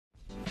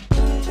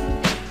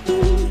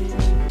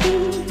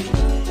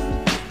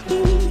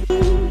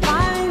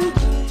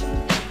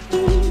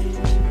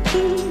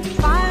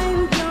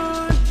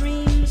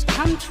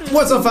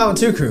What's up,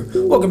 502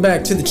 crew? Welcome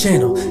back to the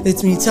channel.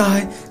 It's me,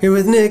 Ty, here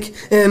with Nick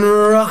and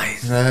Ryan.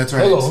 That's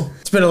right. Hello.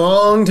 It's been a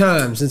long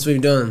time since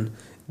we've done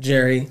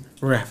Jerry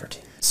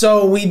Rafferty.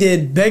 So we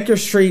did Baker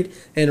Street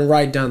and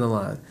Right Down the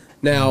Line.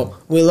 Now,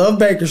 we love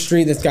Baker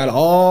Street. That's got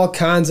all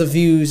kinds of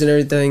views and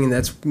everything, and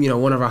that's, you know,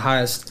 one of our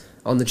highest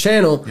on the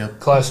channel.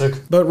 Yep. Classic.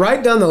 But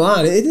Right Down the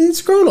Line,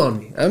 it's grown on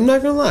me. I'm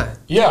not going to lie.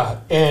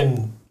 Yeah,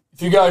 and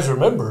if you guys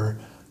remember,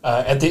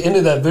 at the end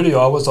of that video,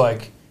 I was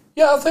like,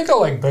 yeah, I think I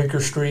like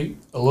Baker Street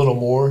a little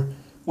more,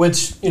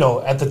 which, you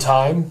know, at the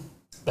time,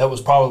 that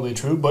was probably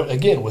true. But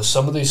again, with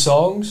some of these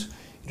songs,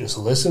 you just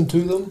listen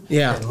to them.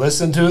 Yeah. And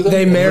listen to them.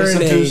 They and marinate.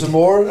 listen to some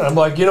more. And I'm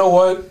like, you know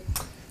what?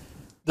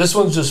 This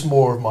one's just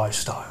more of my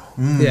style.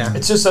 Yeah.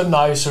 It's just a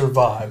nicer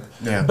vibe.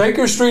 Yeah.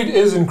 Baker Street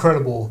is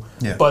incredible,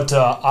 Yeah. but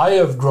I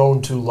have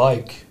grown to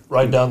like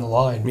Right Down the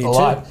Line Me a too.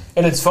 lot.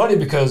 And it's funny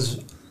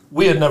because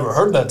we had never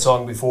heard that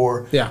song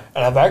before. Yeah.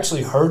 And I've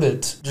actually heard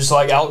it just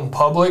like out in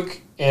public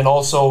and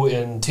also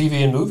in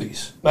TV and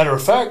movies. Matter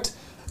of fact,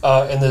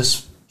 in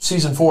this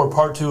season 4,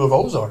 part 2 of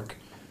Ozark,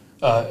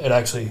 it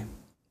actually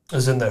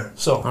is in there.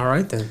 So, All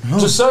right, then.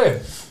 just saying.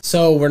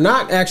 So we're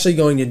not actually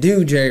going to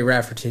do Jerry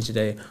Rafferty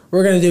today.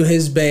 We're going to do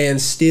his band,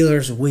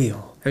 Steelers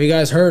Wheel. Have you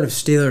guys heard of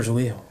Steelers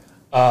Wheel?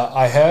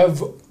 I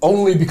have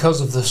only because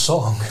of this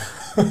song.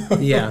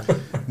 Yeah.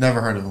 Never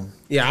heard of them.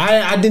 Yeah,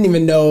 I didn't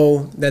even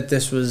know that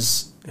this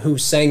was who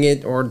sang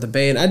it or the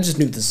band. I just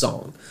knew the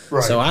song.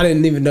 Right. So I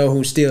didn't even know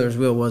who Steelers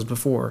Wheel was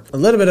before. A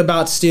little bit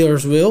about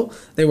Steelers Wheel.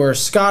 They were a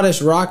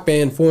Scottish rock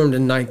band formed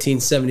in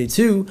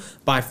 1972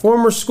 by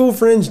former school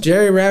friends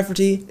Jerry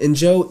Rafferty and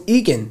Joe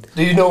Egan.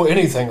 Do you know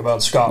anything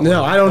about Scotland?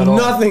 No, I at know all?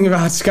 nothing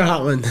about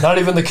Scotland. Not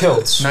even the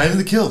kilts. Not even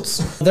the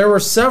kilts. There were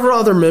several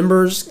other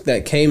members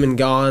that came and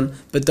gone,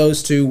 but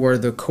those two were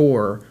the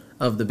core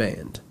of the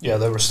band. Yeah,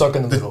 they were stuck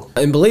in the middle.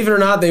 And believe it or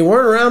not, they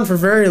weren't around for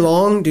very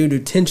long due to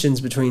tensions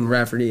between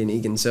Rafferty and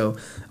Egan. So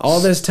all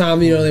this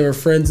time, you know, they were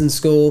friends in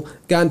school,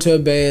 got into a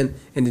band,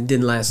 and it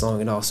didn't last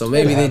long at all. So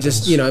maybe they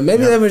just, you know,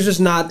 maybe that was just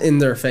not in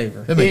their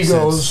favor. That makes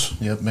Egos.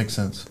 sense. Yep, makes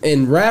sense.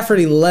 And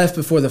Rafferty left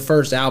before the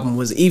first album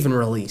was even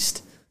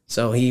released.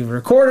 So he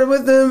recorded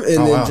with them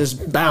and then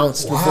just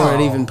bounced before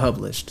it even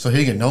published. So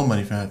he get no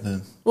money from that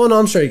then. Well, no,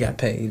 I'm sure he got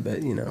paid,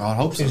 but, you know. I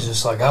hope so. He's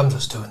just like, I'm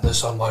just doing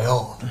this on my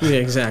own. Yeah,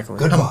 exactly.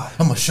 Goodbye.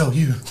 I'm gonna show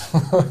you.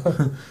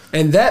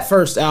 And that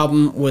first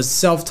album was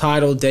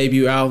self-titled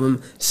debut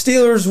album,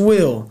 Steelers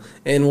Wheel.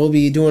 And we'll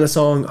be doing a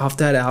song off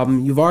that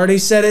album. You've already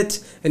said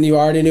it, and you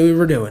already knew we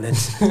were doing it.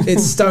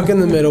 It's Stuck in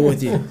the Middle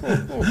with You.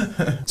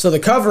 So the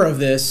cover of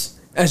this,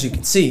 as you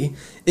can see,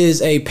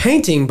 is a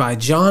painting by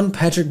John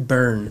Patrick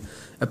Byrne.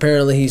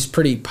 Apparently he's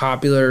pretty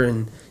popular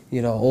in,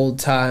 you know, old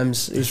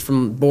times. He's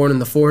born in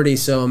the 40s,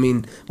 so I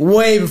mean,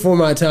 way before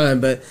my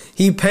time. But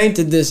he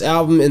painted this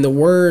album, and the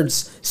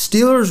words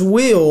 "Steelers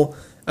Wheel"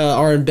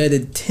 are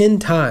embedded 10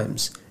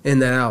 times in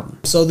that album.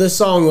 So this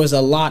song was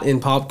a lot in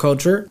pop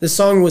culture. This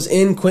song was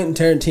in Quentin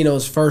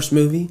Tarantino's first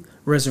movie,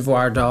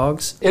 Reservoir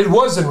Dogs. It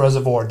was in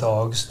Reservoir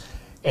Dogs,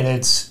 and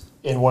it's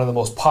in one of the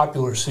most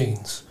popular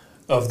scenes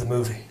of the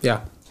movie.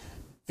 Yeah.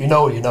 If you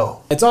know, you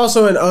know. It's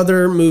also in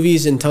other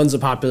movies and tons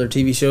of popular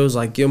TV shows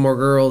like Gilmore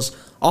Girls,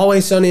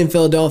 Always Sunny in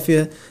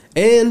Philadelphia,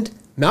 and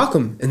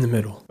Malcolm in the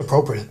Middle.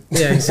 Appropriate.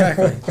 Yeah,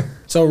 exactly.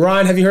 So,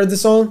 Ryan, have you heard the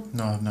song?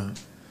 No, I've not.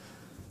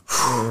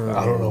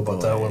 I don't know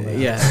about that one,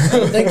 man. Yeah.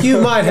 I think you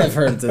might have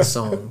heard this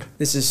song.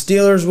 This is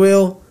Steelers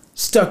Wheel,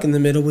 Stuck in the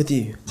Middle with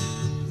You.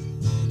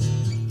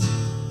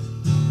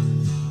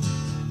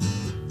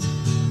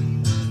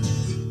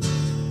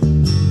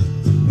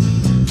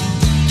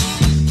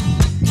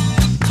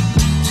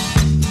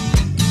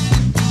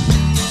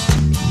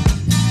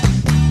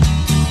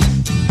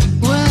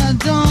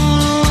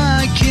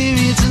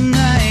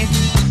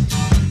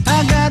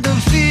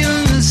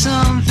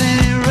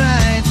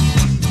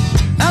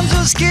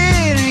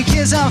 Scared in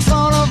case I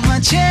fall off my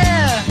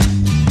chair,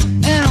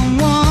 and I'm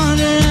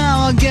wondering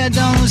how I'll get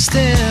down the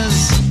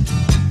stairs.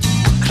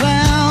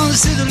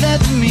 Clowns to the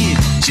left of me,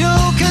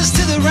 jokers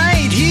to the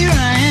right. Here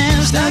I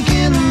am, stuck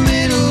in the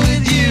middle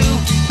with you.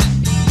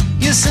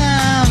 Yes,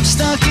 I'm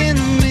stuck in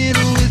the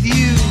middle with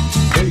you.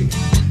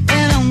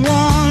 And I'm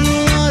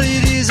wondering what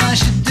it is I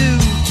should do.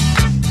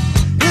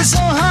 It's so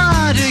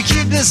hard to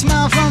keep the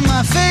smile from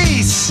my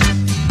face.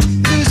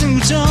 Losing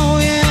control,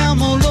 yeah,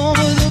 I'm all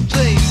over the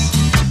place.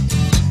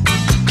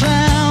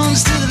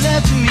 Clowns to the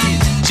left of me,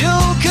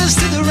 jokers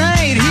to the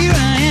right. Here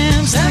I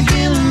am, stuck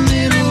in the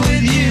middle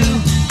with you.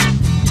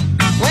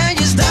 When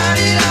you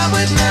started out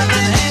with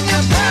nothing and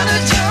you're proud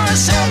that you're a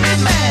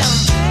self-made man,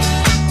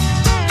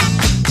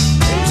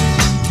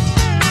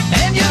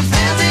 and your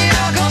fans, they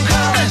all come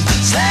crawling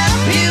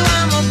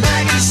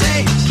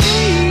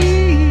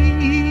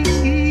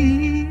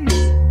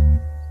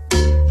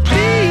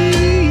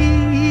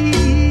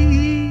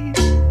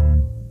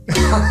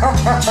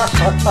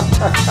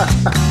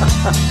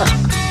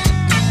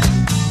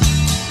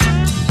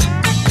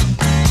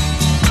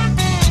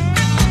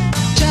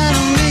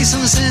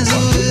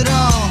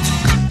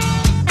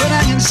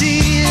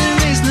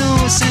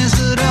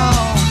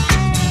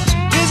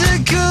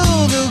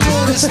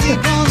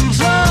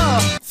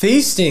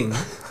Feasting.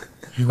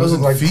 He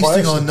wasn't like feasting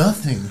plastic. on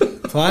nothing.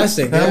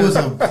 Plastic. That yeah. was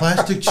a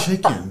plastic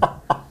chicken.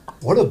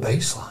 What a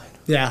bass line.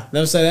 Yeah,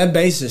 that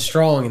bass is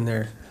strong in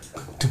there.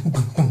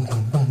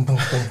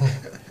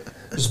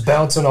 Just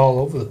bouncing all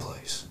over the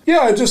place.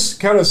 Yeah, it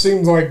just kind of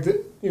seems like,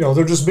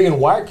 they're just being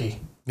wacky.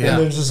 Yeah. And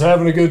they're just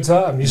having a good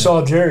time. You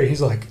saw Jerry,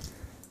 he's like,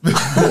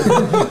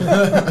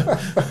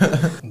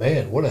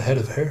 man, what a head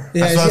of hair.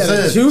 Yeah, That's what I he's got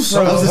a said. two I was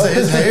front. gonna say,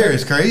 his hair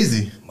is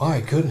crazy.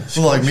 My goodness.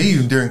 Well, like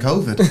me during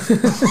COVID.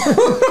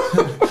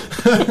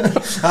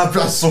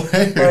 I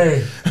swear.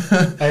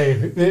 Hey,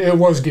 it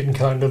was getting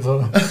kind of...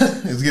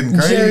 It's getting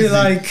crazy.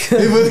 Jerry-like.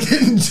 It was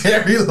getting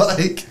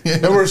Jerry-like.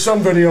 There were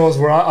some videos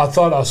where I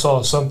thought I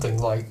saw something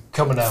like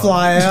coming out.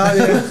 Fly out.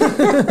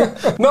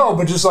 Yeah. No,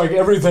 but just like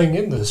everything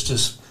in this,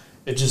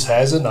 it just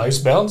has a nice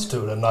bounce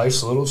to it, a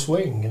nice little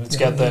swing, and it's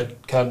got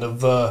that kind of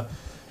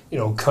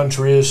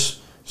countryish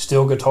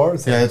steel guitar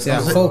thing. Yeah, it's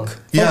folk.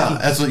 Yeah,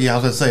 that's what. Yeah, I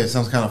was gonna say it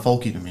sounds kind of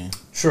folky to me.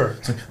 Sure.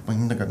 It's like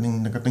ding, ding,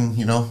 ding, ding, ding,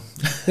 you know.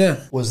 Yeah.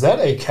 Was that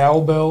a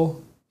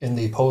cowbell in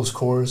the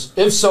post-chorus?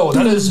 If so,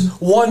 that is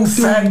one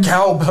fat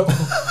cowbell.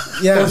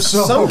 Yeah. If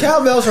so. Some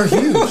cowbells are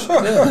huge.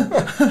 Yeah.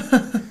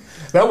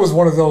 That was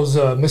one of those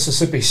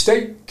Mississippi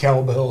State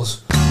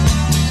cowbells.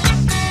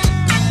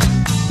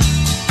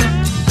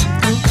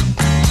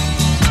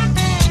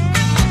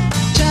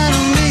 Trying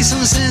to make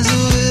some sense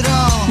of it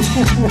all,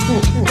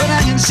 but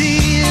I can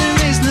see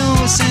it makes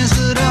no sense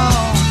at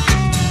all.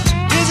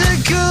 Is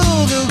it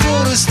cool to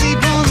go to sleep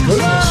on the floor?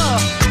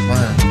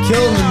 Wow.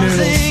 Killing the I don't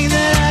noodles. think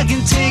that I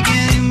can take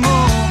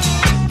anymore.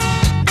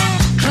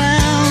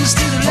 Clowns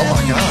to the Oh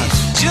left, my gosh.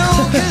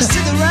 jokers to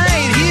the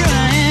right. Here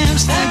I am,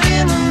 stuck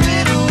in the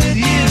middle with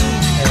you.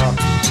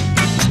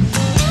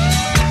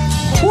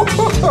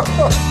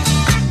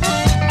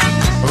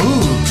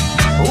 Ooh.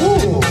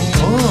 Ooh.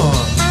 Oh.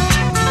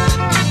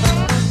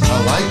 I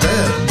like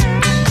that.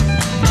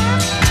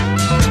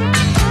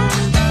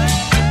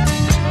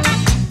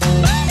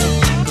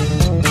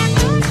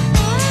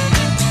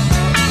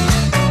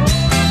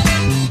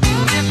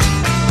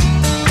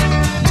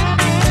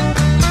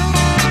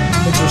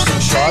 Interesting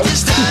shot. You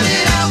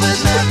started out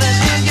with nothing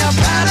and you're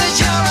proud that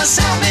you're a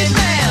self-made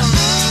man.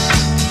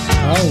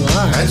 Oh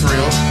my. That's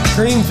real.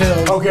 Cream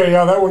filled. Okay,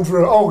 yeah, that one's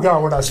real. Oh,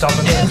 God, we're not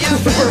stopping there. You're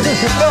friendly,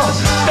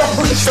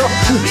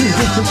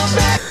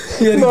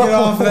 You had to get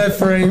off that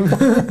frame.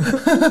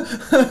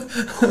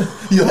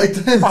 You like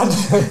that?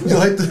 You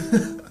like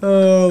that?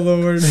 Oh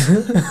Lord.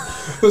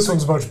 This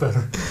one's much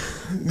better.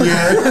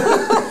 Yeah.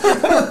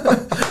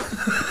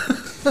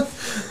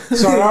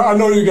 Sorry, I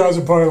know you guys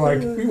are probably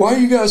like, why are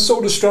you guys so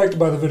distracted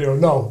by the video?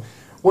 No,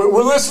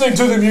 we're listening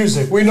to the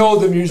music. We know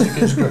the music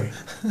is great.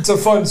 It's a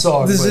fun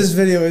song. but This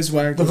video is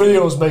whack. the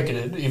video is making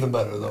it even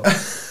better, though.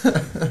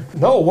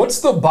 No, what's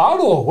the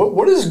bottle?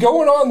 What is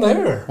going on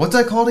there? What's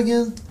that called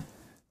again?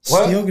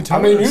 What? Steel guitar.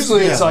 I mean,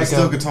 usually it's like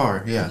steel a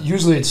guitar. Yeah.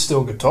 Usually it's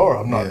still guitar.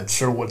 I'm not Yeah.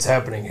 sure what's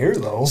happening here,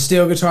 though.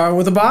 Steel guitar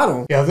with a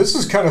bottle. Yeah, this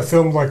is kind of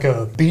filmed like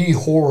a B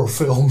horror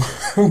film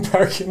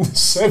back in the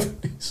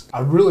 70s. I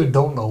really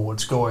don't know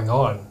what's going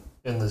on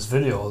in this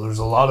video. There's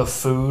a lot of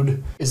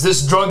food. Is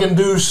this drug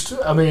induced?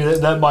 I mean,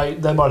 that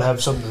might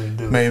have something to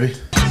do. Maybe.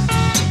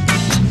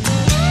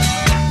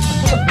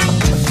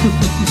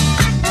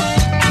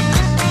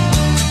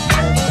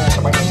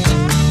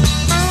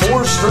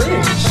 Four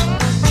strings.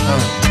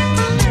 Oh.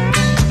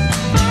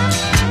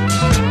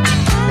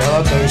 Yeah,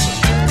 that bass is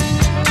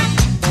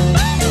great.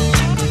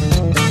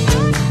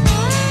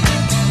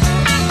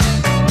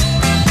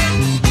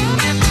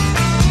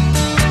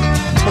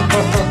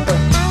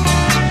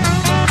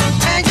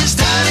 and you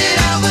started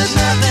out with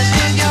nothing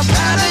and you're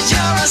proud that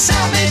you're a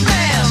self-made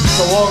man. It's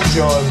a long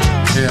john.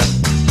 Yeah.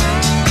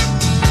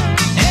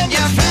 And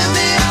your friend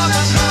they all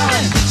come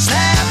calling,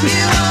 slap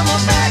you on the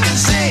back and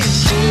say,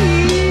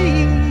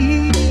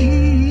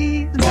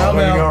 Oh,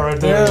 there you go, right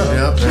there.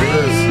 Yeah. Yep. There it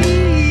is.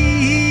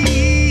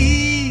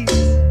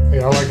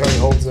 Yeah, I like how he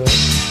holds that.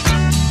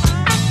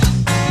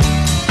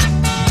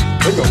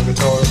 Big old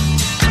guitar.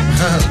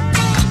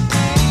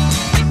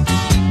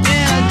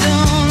 Yeah, I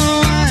don't know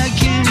why I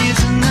came here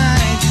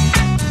tonight.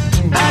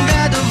 I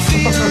got the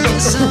feel that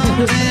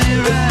something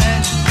ain't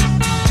right.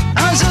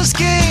 I'm so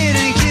scared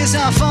in case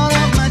I fall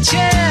off my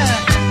chair.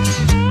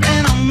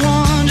 And I'm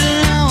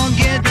wondering how I'll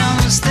get down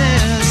the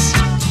stairs.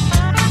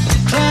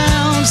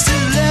 Clowns to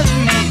the left of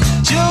me,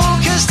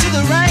 jokers to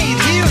the right.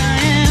 Here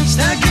I am,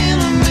 stuck in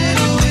the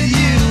middle with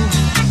you.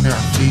 Yeah.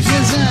 Jesus.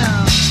 Yes,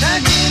 I'm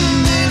stuck in the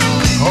middle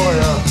with you. Oh,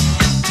 yeah.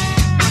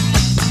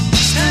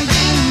 Stuck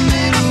in the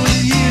middle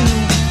with you.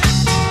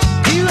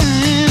 Here I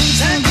am,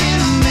 stuck in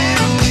the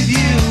middle with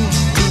you.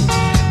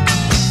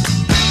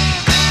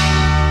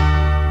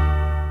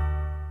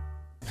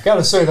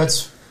 Gotta say,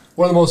 that's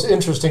one of the most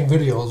interesting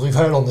videos we've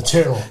had on the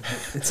channel.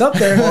 It's up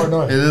there. Far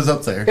night. It is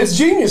up there. It's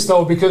genius,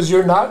 though, because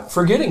you're not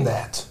forgetting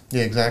that.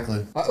 Yeah.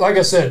 Exactly. Like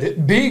I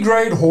said,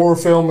 B-grade horror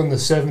film in the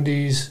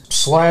 70s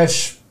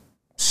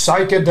 /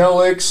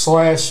 psychedelic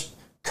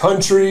 /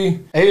 country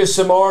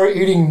ASMR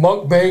eating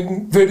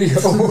mukbang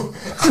video.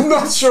 I'm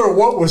not sure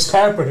what was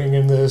happening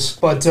in this,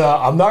 but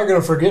I'm not going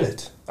to forget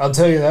it. I'll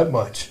tell you that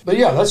much. But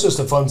yeah, that's just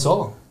a fun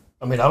song.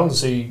 I mean, I don't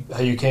see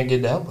how you can't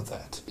get down with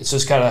that. It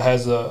just kind of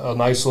has a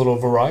nice little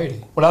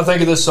variety. When I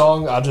think of this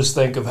song, I just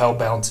think of how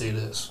bouncy it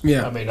is.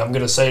 Yeah. I mean, I'm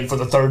going to say it for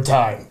the third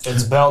time.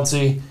 It's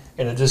bouncy,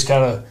 and it just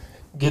kind of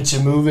gets you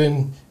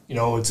moving. You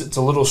know, it's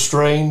a little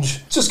strange.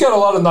 It's just got a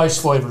lot of nice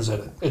flavors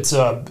in it. It's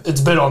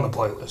been on the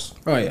playlist.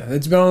 Oh yeah,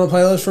 it's been on the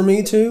playlist for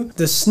me too.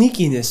 The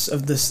sneakiness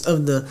of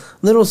the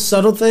little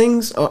subtle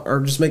things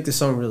are just make the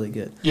song really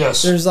good.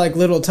 Yes. There's like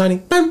little tiny,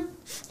 boom,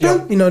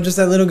 Yep. you know, just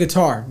that little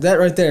guitar. That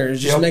right there is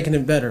just Yep. making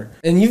it better.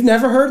 And you've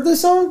never heard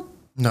this song?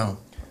 No,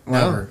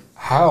 never,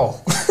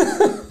 How?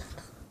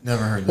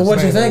 never heard Well, this.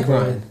 what'd you Man, think, oh,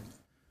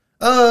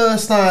 Ryan?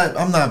 It's not.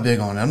 I'm not big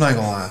on it. I'm not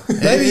gonna lie.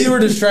 Maybe you were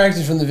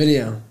distracted from the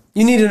video.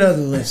 You need another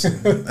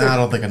listen. I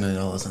don't think I need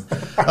to listen.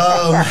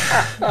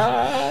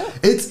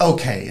 It's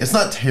okay. It's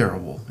not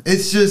terrible.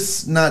 It's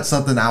just not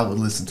something I would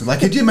listen to. Like,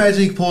 could you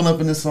imagine you pulling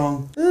up in this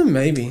song?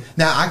 Maybe.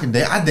 Now I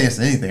dance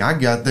to anything. I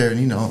got there,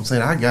 and you know what I'm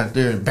saying, I got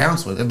there and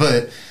bounce with it.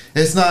 But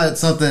it's not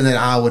something that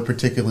I would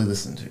particularly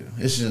listen to.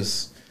 It's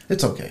just,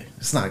 it's okay.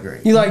 It's not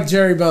great. You like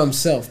Jerry by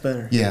himself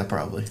better. Yeah,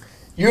 probably.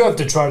 You have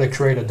to try to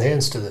create a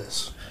dance to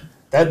this.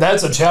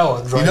 That's a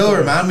challenge, right? You know what it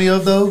there. reminded me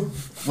of though?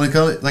 When it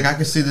comes, like I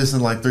could see this in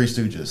like Three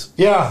Stooges.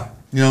 Yeah.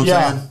 You know what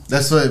I'm saying?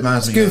 That's what it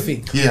reminds me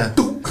Goofy. of. Yeah.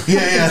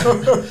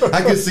 Yeah.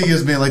 I could see it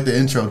as being like the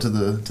intro to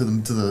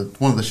the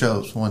one of the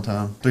shows one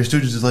time. Three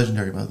Stooges is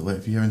legendary, by the way.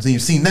 If you haven't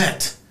seen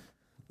that.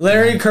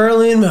 Larry,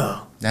 Curly, and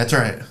Moe. That's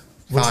right.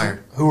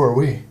 Fire. Who are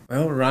we?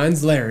 Well,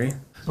 Ryan's Larry.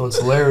 So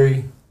it's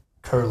Larry,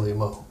 Curly,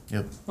 Moe.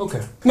 Yep.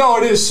 Okay. No,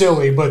 it is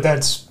silly, but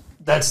that's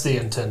the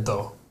intent,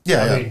 though.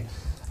 Yeah, I yeah. mean,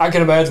 I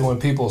can imagine when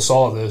people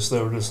saw this,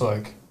 they were just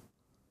like,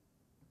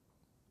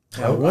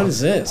 What is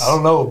this? I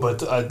don't know,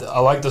 but I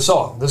like the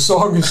song. This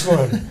song is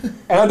fun.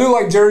 And I do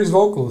like Jerry's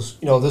vocals.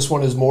 You know, this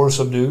one is more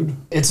subdued.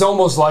 It's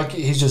almost like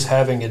he's just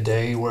having a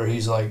day where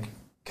he's like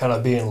kind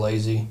of being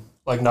lazy,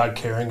 like not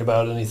caring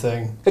about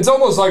anything. It's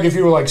almost like if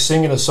you were like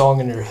singing a song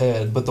in your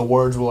head, but the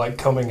words were like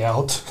coming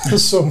out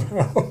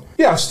somehow.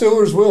 Yeah,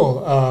 Steelers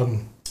will.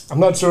 I'm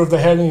not sure if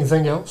they had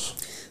anything else.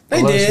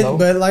 They Let us did, know.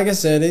 but like I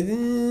said,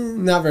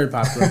 not very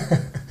popular.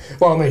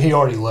 Well, I mean, he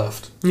already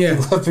left. Yeah.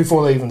 He left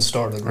before they even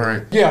started.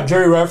 Right. Yeah,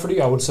 Jerry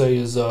Rafferty, I would say,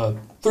 is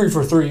 3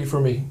 for 3 for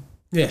me.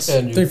 Yes,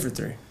 And you. 3 for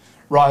 3.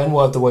 Ryan,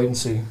 we'll have to wait and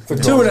see. If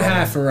it goes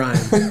 2.5 on. for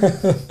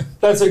Ryan.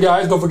 That's it,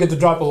 guys. Don't forget to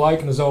drop a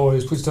like, and as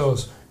always, please tell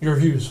us your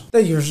views.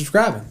 Thank you for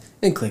subscribing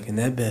and clicking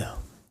that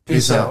bell.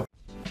 Peace out.